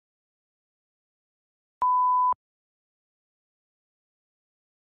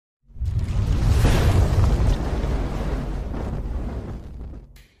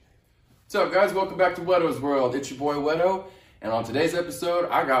What's up, guys? Welcome back to Whetto's World. It's your boy Whetto, and on today's episode,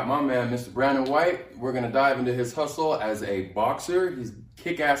 I got my man, Mr. Brandon White. We're going to dive into his hustle as a boxer. He's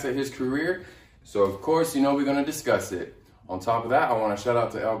kick-ass at his career, so of course, we're going to discuss it. On top of that, I want to shout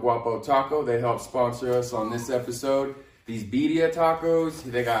out to El Guapo Taco. They helped sponsor us on this episode. These birria tacos,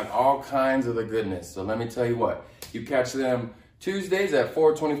 they got all kinds of the goodness. So let me tell you what, you catch them Tuesdays at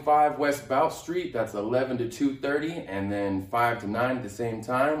 425 West Bout Street. That's 11 to 2:30, and then 5 to 9 at the same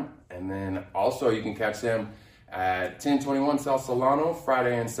time. And then also you can catch them at 1021 South Solano,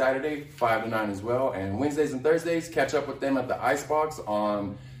 Friday and Saturday, 5 to 9 as well. And Wednesdays and Thursdays, catch up with them at the Icebox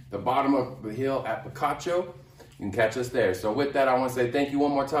on the bottom of the hill at Picacho. You can catch us there. So with that, I want to say thank you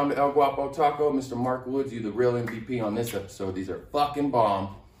one more time to El Guapo Taco. Mr. Mark Woods, you the real MVP on this episode. These are fucking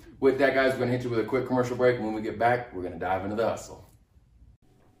bomb. With that, guys, we're going to hit you with a quick commercial break. And when we get back, we're going to dive into the hustle.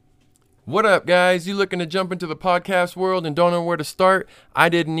 What up, guys? You looking to jump into the podcast world and don't know where to start? I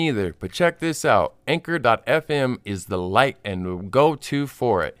didn't either, but check this out. Anchor.fm is the light and go-to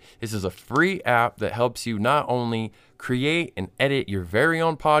for it. This is a free app that helps you not only create and edit your very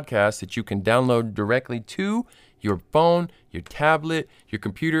own podcast that you can download directly to your phone, your tablet, your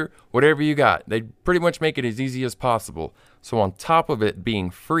computer, whatever you got. They pretty much make it as easy as possible. So on top of it being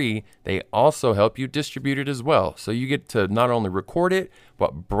free, they also help you distribute it as well. So you get to not only record it,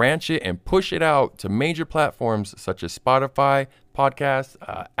 but branch it and push it out to major platforms such as Spotify, podcasts,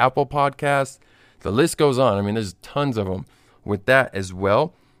 Apple Podcasts. The list goes on. I mean, there's tons of them. With that as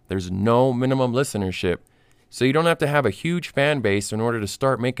well, there's no minimum listenership. So you don't have to have a huge fan base in order to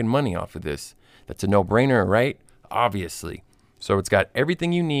start making money off of this. That's a no-brainer, right? Obviously. So it's got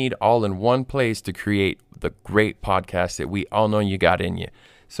everything you need all in one place to create the great podcast that we all know you got in you.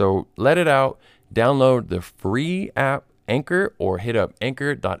 So let it out. Download the free app Anchor or hit up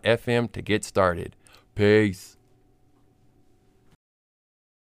anchor.fm to get started. Peace.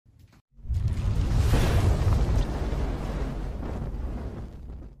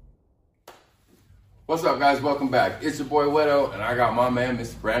 What's up, guys? Welcome back. It's your boy Whetto, and I got my man,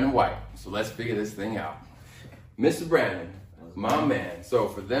 Mr. Brandon White. So let's figure this thing out. Mr. Brandon, my man. So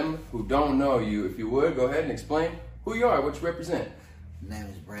for them who don't know you, if you would, go ahead and explain who you are, what you represent. My name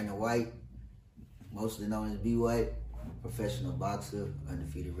is Brandon White, mostly known as B. White, professional boxer,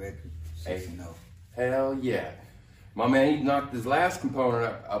 undefeated record, 6-0. Hell yeah. My man, he knocked his last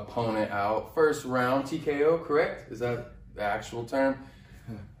opponent out, first round, TKO, correct? Is that the actual term?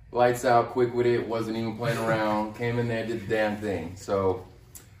 Lights out, quick with it, wasn't even playing around, came in there, did the damn thing. So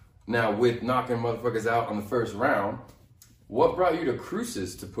now with knocking motherfuckers out on the first round, what brought you to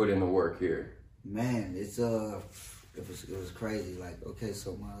Cruces to put in the work here? Man, it was crazy. Like, okay,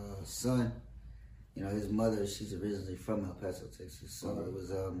 so my son, his mother, she's originally from El Paso, Texas. So it was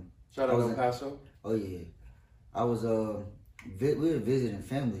shout out El Paso. Oh yeah, I was we were visiting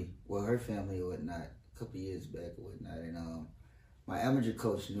family, well, her family or whatnot, a couple years back or whatnot, and my amateur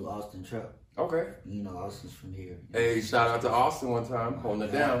coach knew Austin Trout. Okay. Austin's from here. Hey, shout out to Austin one time, holding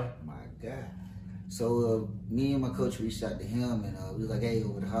it down. My God. So me and my coach reached out to him, and we was like, hey,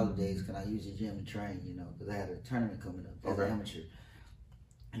 over the holidays, can I use your gym to train, because I had a tournament coming up as an amateur.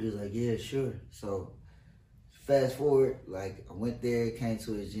 He was like, yeah, sure. So fast forward, like I went there, came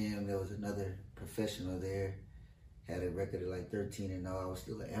to his gym, there was another professional there, had a record of like 13-0. I was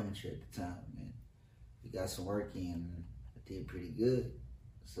still an amateur at the time, and we got some work in, and I did pretty good.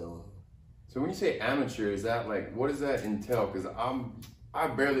 So when you say amateur, is that like, what does that entail? Because I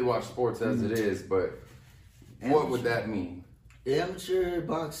barely watch sports as it is, but what would that mean? Amateur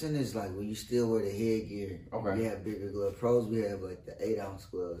boxing is like when you still wear the headgear. Okay. We have bigger gloves. Pros, we have like the 8-ounce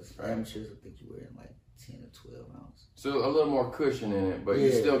gloves. Right. Amateurs, I think you're wearing like 10 or 12 ounce. So a little more cushion in it, but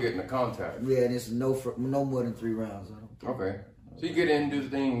you're still getting the contact. Yeah, and it's no more than 3 rounds. I don't think. Okay. So you get in, do the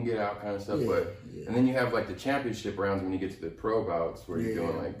thing, and get out kind of stuff. And then you have like the championship rounds when you get to the pro bouts where you're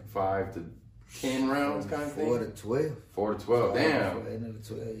doing like 5 to 10 rounds kind of thing? 4 to 12. 4 to 12, damn.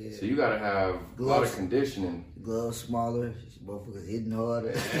 12, yeah. So you gotta have a lot of conditioning. Gloves smaller, motherfuckers hitting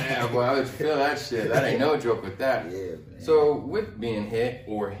harder. Yeah, boy, I would feel that shit. That ain't no joke with that. Yeah, man. So with being hit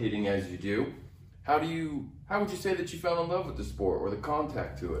or hitting as you do, how would you say that you fell in love with the sport or the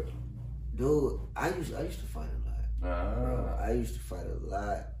contact to it? Dude, I used to fight a lot. I used to fight a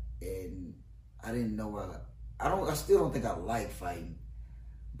lot, and I didn't know I still don't think I like fighting.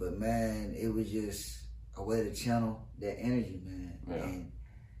 But man, it was just a way to channel that energy, man. Yeah. And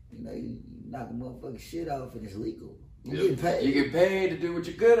you knock a motherfucking shit off and it's legal. You get paid. You get paid to do what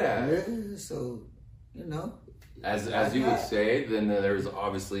you're good at. Yeah, so As you would say, then there's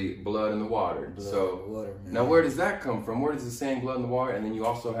obviously blood in the water. Blood so in the water, man. Now where does that come from? Where does the saying blood in the water? And then you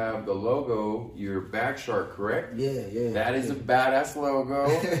also have the logo, your back shark, correct? Yeah. That is a badass logo.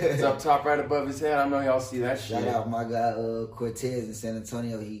 It's up top right above his head. I know y'all see that shit. Shout out my guy Cortez in San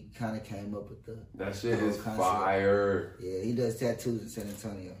Antonio. He kind of came up with that shit is fire. Yeah, he does tattoos in San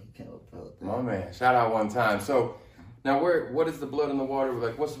Antonio. He came up with the whole thing. My man, shout out one time. So now, what is the blood in the water?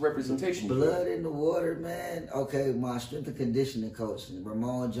 Like, what's the representation? Blood in the water, man. Okay, my strength and conditioning coach,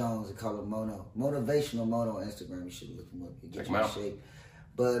 Ramon Jones, they call him Mono. Motivational Mono on Instagram. You should look him up. Check him out. Shape.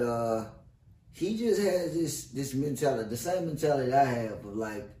 But he just has this mentality, the same mentality I have of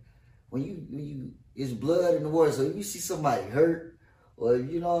like, when you it's blood in the water. So if you see somebody hurt, or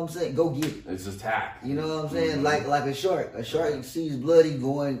you know what I'm saying, go get it. It's attack. You know what I'm saying? Mm-hmm. Like a shark. A shark sees blood, he's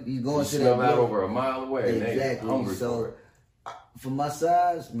going you to smell that blood over a mile away. Exactly. Hungry so for it. For my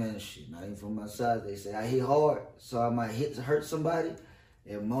size, man, shit, not even for my size. They say I hit hard, so I might hurt somebody.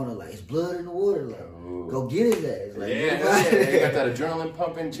 And Mona like, it's blood in the water. Like, go get his ass. Like, They got that adrenaline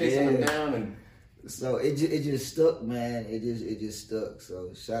pumping, chasing them down, and so it just stuck, man. It just stuck.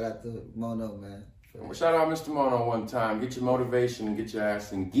 So shout out to Mono, man. Shout out Mr. Mono one time. Get your motivation and get your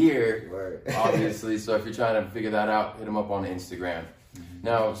ass in gear, right. Obviously. So if you're trying to figure that out, hit him up on Instagram. Mm-hmm.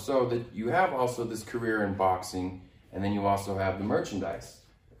 Now, so that you have also this career in boxing, and then you also have the merchandise.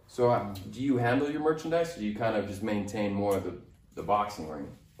 So do you handle your merchandise, or do you kind of just maintain more of the boxing ring?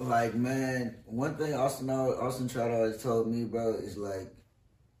 Like, man, one thing Austin Trout always told me, bro, is like,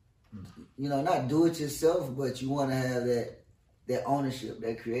 you know, not do it yourself, but you want to have that ownership,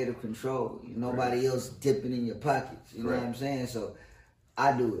 that creative control. Nobody else dipping in your pockets. You know what I'm saying? So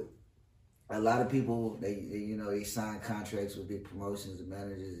I do it. A lot of people, they sign contracts with big promotions and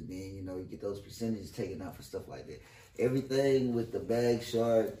managers, and then, you get those percentages taken out for stuff like that. Everything with the bag,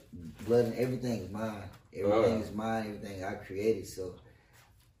 shark, blood, and everything is mine. Everything is mine. Everything I created. So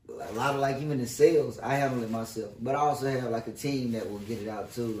a lot of, like, even the sales, I handle it myself. But I also have like a team that will get it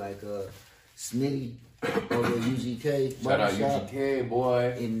out too, like Smitty over at UGK. Shout out UGK,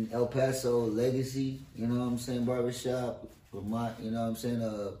 boy. In El Paso, Legacy, you know what I'm saying, barbershop, Vermont, you know what I'm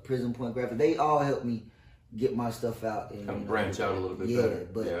saying, Prison Point Graphic. They all help me get my stuff out. And, kind of branch out a little bit better.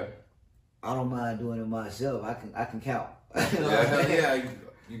 But I don't mind doing it myself. I can count. Yeah.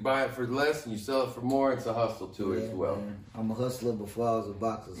 You buy it for less and you sell it for more. It's a hustle too as well. Man. I'm a hustler before I was a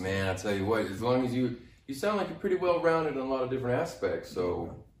boxer. Man, I tell you what, as long as you sound like you're pretty well rounded in a lot of different aspects.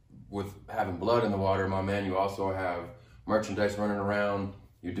 So with having blood in the water, my man, you also have merchandise running around.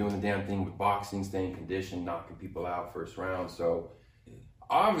 You're doing the damn thing with boxing, staying conditioned, knocking people out first round. So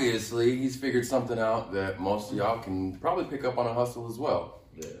obviously he's figured something out that most of y'all can probably pick up on a hustle as well.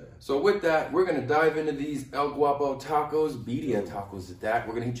 Yeah. So with that, we're going to dive into these El Guapo tacos, birria tacos at that.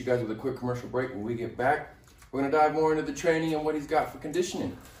 We're going to hit you guys with a quick commercial break. When we get back, we're going to dive more into the training and what he's got for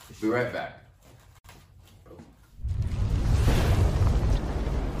conditioning. Be right back.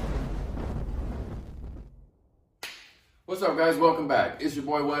 What's up, guys? Welcome back. It's your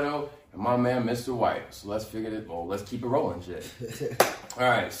boy Whetto and my man, Mr. White. So let's keep it rolling, shit. All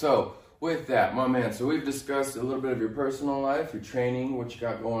right, so with that, my man, so we've discussed a little bit of your personal life, your training, what you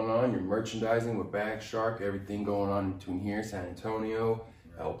got going on, your merchandising with Bag Shark, everything going on between here, San Antonio,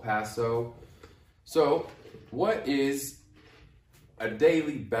 El Paso. So what is a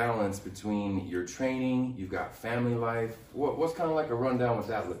daily balance between your training, you've got family life? What's kind of like a rundown with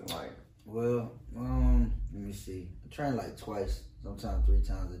that looking like? Well, let me see. I train like twice, sometimes 3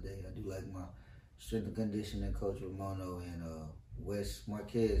 times a day. I do like my strength and conditioning coach Ramono and Wes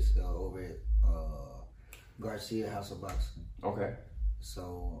Marquez over at Garcia House of Boxing. Okay.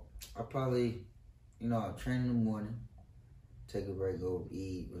 So I probably, I train in the morning, take a break, go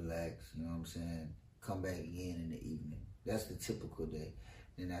eat, relax, you know what I'm saying, come back again in the evening. That's the typical day.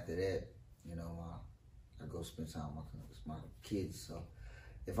 Then after that, I go spend time with my kids. So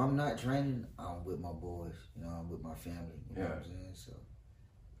if I'm not training, I'm with my boys, I'm with my family, you know what I'm saying? So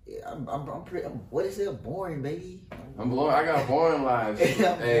yeah, I'm pretty. What is that? Boring, baby. I got a boring life.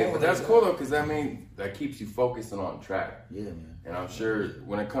 Hey, but that's cool though, because that keeps you focusing on track. Yeah, man. And I'm sure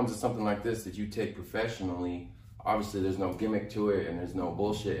when it comes to something like this that you take professionally, obviously there's no gimmick to it and there's no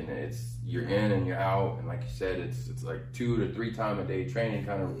bullshit in it. You're in and you're out, and like you said, it's like 2 to 3 times a day training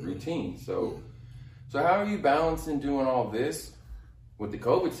kind of routine. So how are you balancing doing all this with the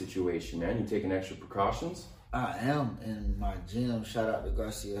COVID situation, man? You taking extra precautions? I am in my gym. Shout out to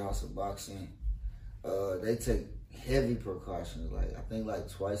Garcia House of Boxing. They take heavy precautions. Like, I think like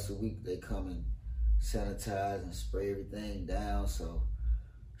twice a week they come and sanitize and spray everything down. So,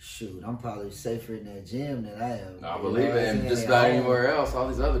 shoot, I'm probably safer in that gym than I am. I believe it, and just about anywhere else. All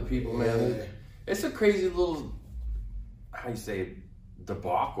these other people, man. It's a crazy little, how you say it,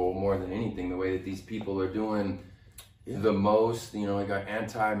 debacle more than anything, the way that these people are doing the most. You know, they got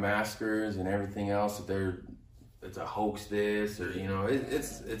anti-maskers and everything else that it's a hoax this, or, you know,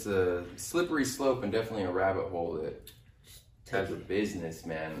 it's a slippery slope and definitely a rabbit hole that as a business,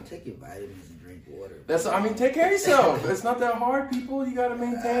 man. Take your vitamins and drink water. Take care of yourself. It's not that hard, people. You got to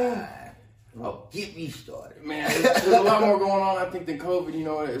maintain. Get me started. Man, there's a lot more going on, I think, than COVID, you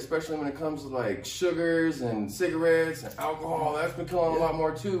know, especially when it comes to like sugars and cigarettes and alcohol. That's been killing a lot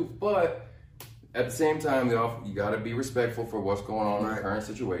more too. But at the same time, you got to be respectful for what's going on in the current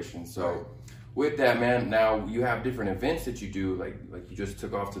situation. So with that, man, now you have different events that you do, like you just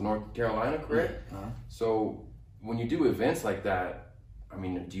took off to North Carolina, correct? Yeah. So when you do events like that, I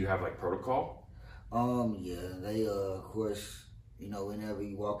mean, do you have like protocol? Yeah, they of course, you know, whenever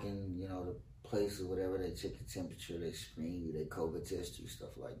you walk in, you know, the place or whatever, they check your temperature, they screen you, they COVID test you,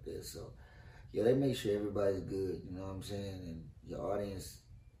 stuff like this. So yeah, they make sure everybody's good, you know what I'm saying? And your audience,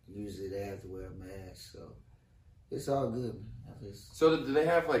 usually they have to wear a mask, so it's all good, man. So do they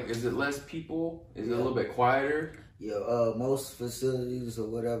have like, is it less people? Is it a little bit quieter? Yeah, most facilities or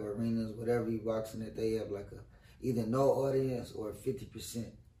whatever, arenas, whatever you boxing at, they have like either no audience or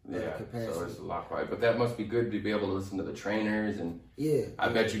 50%. Capacity. So it's a lot quiet. But that must be good to be able to listen to the trainers, and I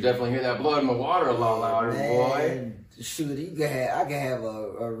bet bet you definitely hear that blood in the water a lot louder, boy. Shoot, I can have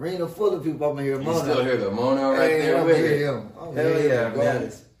a arena full of people. I'm gonna hear mono. You still hear the mono right there with it. Hell yeah,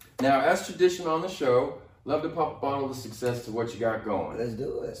 man. Now, as tradition on the show, love to pop a bottle of success to what you got going. Let's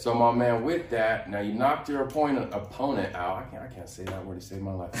do it. So, my man, with that, now you knocked your opponent out. I can't say that word to save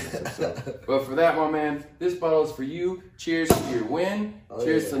my life. But for that, my man, this bottle is for you. Cheers to your win.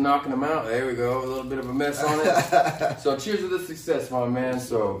 Cheers to knocking them out. There we go. A little bit of a mess on it. So, cheers to the success, my man.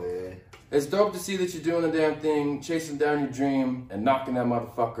 So, it's dope to see that you're doing the damn thing, chasing down your dream, and knocking that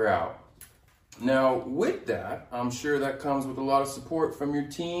motherfucker out. Now, with that, I'm sure that comes with a lot of support from your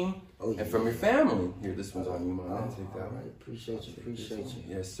team and from your family. Here, this one's on you, my man. Take that one. Appreciate you.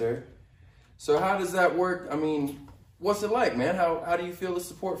 Yes, sir. So how does that work? I mean, what's it like, man? How do you feel the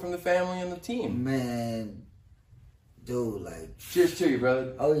support from the family and the team? Man, dude, like... Cheers to you,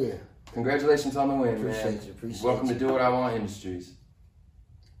 brother. Oh, yeah. Congratulations on the win, man. Appreciate Welcome you. to Do What I Want Industries.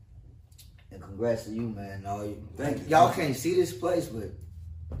 And congrats to you, man. Thank you. Y'all can't see this place, but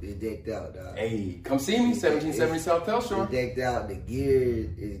it's decked out, dog. Hey, come see me, 1770 South Pell Shore. It's decked out. The gear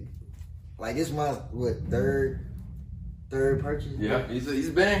is... Like, this is my, third purchase? Yeah, he's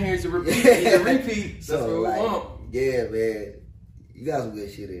been here. He's a repeat. He's a repeat. That's So, what we want. Yeah, man. You got some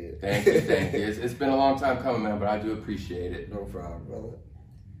good shit in. Thank you. It's been a long time coming, man, but I do appreciate it. No problem, brother.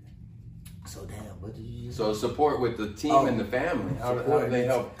 So, damn, what did you just So support with the team and the family. How do they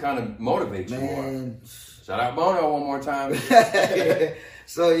help kind of motivate you more? Shout out Bono one more time.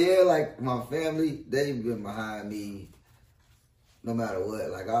 So, yeah, like, my family, they've been behind me no matter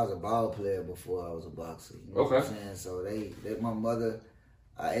what. Like, I was a ball player before I was a boxer. You know what I'm saying? So they my mother,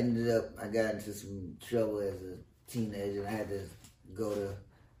 I got into some trouble as a teenager, and I had to go to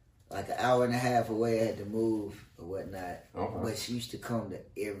like an hour and a half away. I had to move or whatnot. But she used to come to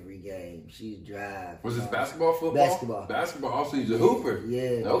every game. She used to drive. Was this basketball, football? Basketball. Basketball. Also, he's a hooper.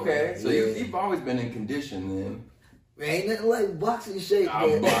 Yeah. Okay. So you've always been in condition then. Ain't nothing like boxing shape,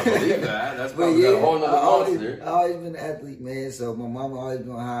 man. I believe that. That's probably a whole nother monster. I've always been an athlete, man. So my mama always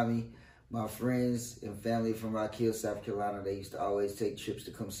been behind me. My friends and family from Rock Hill, South Carolina, they used to always take trips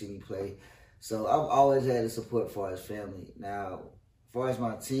to come see me play. So I've always had the support as far as family. Now, as far as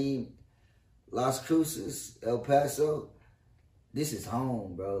my team, Las Cruces, El Paso, this is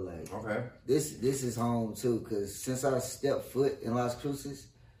home, bro. Like, this is home too. Cause since I stepped foot in Las Cruces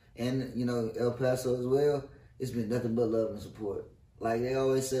and El Paso as well, it's been nothing but love and support. Like, they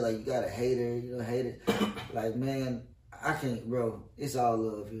always say, like, you got a hater, like, man, I can't, bro. It's all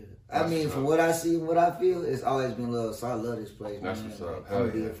love here. I mean, from what I see and what I feel, it's always been love. So I love this place, man. That's what's up.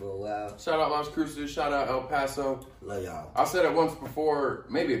 I've been here for a while. Shout out Las Cruces. Shout out El Paso. Love y'all. I said it once before,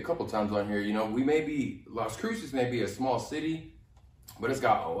 maybe a couple times on here. Las Cruces may be a small city, but it's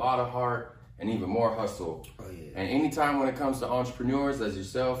got a lot of heart and even more hustle. Oh, yeah. And anytime when it comes to entrepreneurs as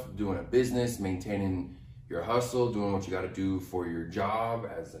yourself, doing a business, maintaining your hustle, doing what you got to do for your job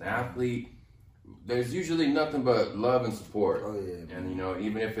as an athlete, there's usually nothing but love and support. Oh, yeah. And,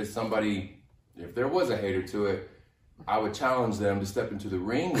 even if it's somebody, if there was a hater to it, I would challenge them to step into the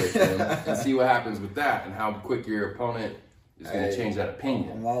ring with them and see what happens with that and how quick your opponent is going to change that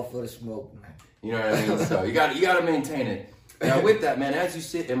opinion. I'm all for the smoke, man. You know what I mean? So you got to maintain it. Now, with that, man, as you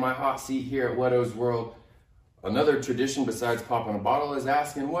sit in my hot seat here at Whetto's World, another tradition besides popping a bottle is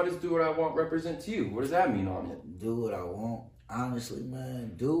asking, what does Do What I Want represent to you? What does that mean on it? Do what I want. Honestly,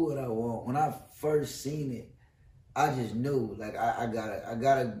 man, do what I want. When I first seen it, I just knew, like, I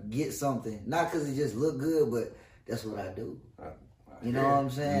gotta get something. Not because it just looked good, but that's what I do. You know what I'm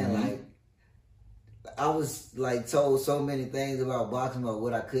saying? Mm-hmm. Like, I was, like, told so many things about boxing, about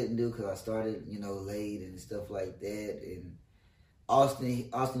what I couldn't do, because I started, you know, late and stuff like that. And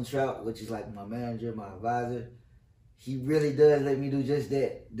Austin Trout, which is, like, my manager, my advisor, he really does let me do just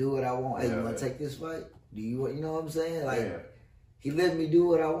that. Do what I want. Hey, you want to take this fight? Do you know what I'm saying? Like, he let me do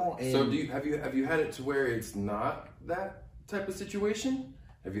what I want. And so have you had it to where it's not that type of situation?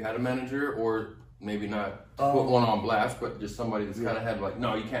 Have you had a manager, or maybe not put one on blast, but just somebody that's kind of had like,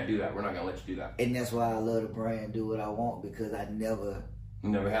 no, you can't do that. We're not gonna let you do that. And that's why I love the brand, do what I want, because I never. You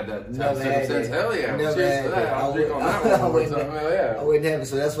never had that type of circumstance? Hell yeah. Never Cheers for that. I'll drink on that one. I wouldn't have it.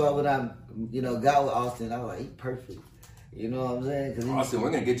 So that's why when I, got with Austin, I was like, he perfect. You know what I'm saying? Austin,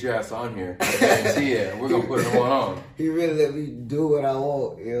 we're going to get your ass on here. I guarantee it. We're going to put one on. He really let me do what I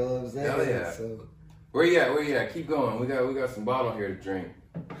want. You know what I'm saying? Hell yeah. So, where you at? Keep going. We got some bottle here to drink.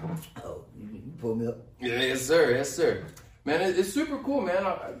 Oh, you pull me up? Yeah, yes, sir. Man, it's super cool, man.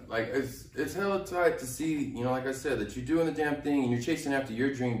 It's hella tight to see, like I said, that you're doing the damn thing and you're chasing after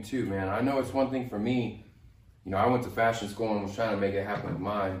your dream too, man. I know it's one thing for me. I went to fashion school and was trying to make it happen with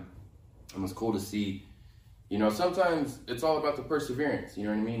mine. And it's cool to see, sometimes it's all about the perseverance, you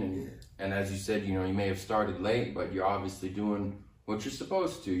know what I mean? And as you said, you may have started late, but you're obviously doing what you're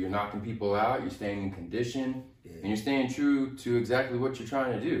supposed to. You're knocking people out, you're staying in condition, and you're staying true to exactly what you're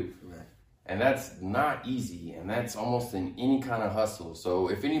trying to do. Right. And that's not easy, and that's almost in any kind of hustle. So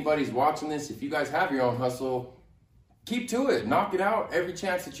if anybody's watching this, if you guys have your own hustle, keep to it. Knock it out every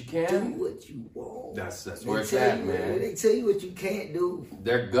chance that you can. Do what you want. That's where it's at, man. They tell you what you can't do.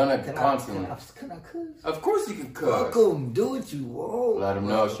 They're gonna constantly. Can I cuss? Of course you can cuss. Fuck them. Do what you want. Let them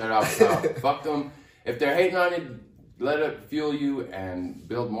know. Shut up. Fuck them. If they're hating on you, let it fuel you and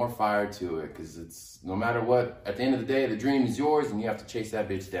build more fire to it. Because it's no matter what. At the end of the day, the dream is yours, and you have to chase that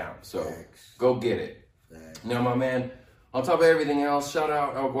bitch down. So go get it. Now, my man. On top of everything else, shout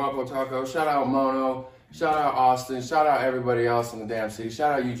out El Guapo Taco. Shout out Mono. Shout out Austin. Shout out everybody else in the damn city.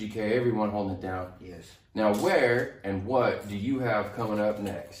 Shout out UGK. Everyone holding it down. Yes. Now, where and what do you have coming up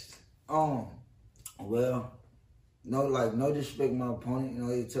next? Well, no disrespect to my opponent.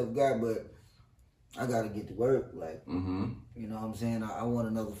 He's a tough guy, but I got to get to work. You know what I'm saying? I want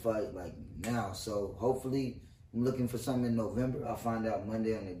another fight now. So hopefully, I'm looking for something in November. I'll find out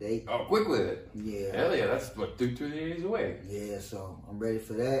Monday on the date. Oh, quick with it. Yeah. Hell yeah, that's 2 days away. Yeah, so I'm ready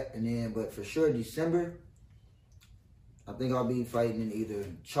for that. And then, but for sure, December, I think I'll be fighting in either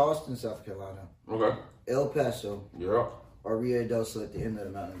Charleston, South Carolina. Okay. El Paso. Yeah. Or Rio Dosa at the end of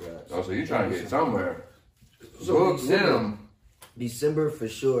the mountain drive. Oh, so you're trying to get somewhere. So December for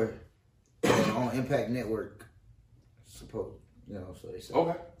sure. On Impact Network. So they say.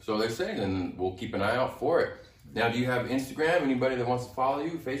 Okay. So they say, then we'll keep an eye out for it. Now, do you have Instagram? Anybody that wants to follow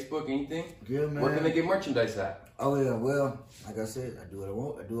you? Facebook? Anything? Yeah, man. Where can they get merchandise at? Oh, yeah. Well, like I said, I do what I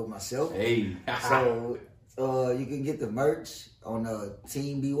want. I do it myself. Hey. So you can get the merch on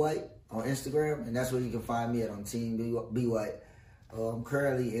Team Be White on Instagram, and that's where you can find me on Team Be White. I'm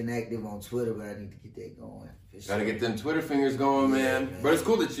currently inactive on Twitter, but I need to get that going. Gotta get them Twitter fingers going, man. But it's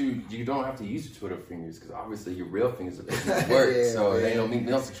cool that you don't have to use your Twitter fingers, because obviously your real fingers are putting to work. So it ain't no meat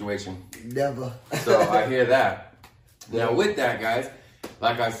meal situation. Never. So I hear that. Now with that, guys,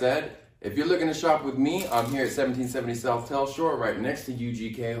 like I said, if you're looking to shop with me, I'm here at 1770 South Tell Shore, right next to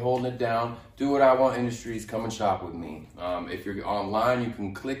UGK, holding it down. Do What I Want Industries. Come and shop with me. If you're online, you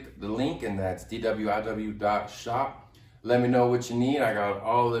can click the link, and that's dwiw.shop. Let me know what you need. I got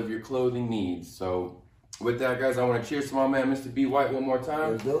all of your clothing needs. So with that, guys, I want to cheers to my man, Mr. B. White, one more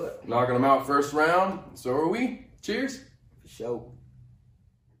time. Let's do it. Knocking him out first round. So are we. Cheers. For sure.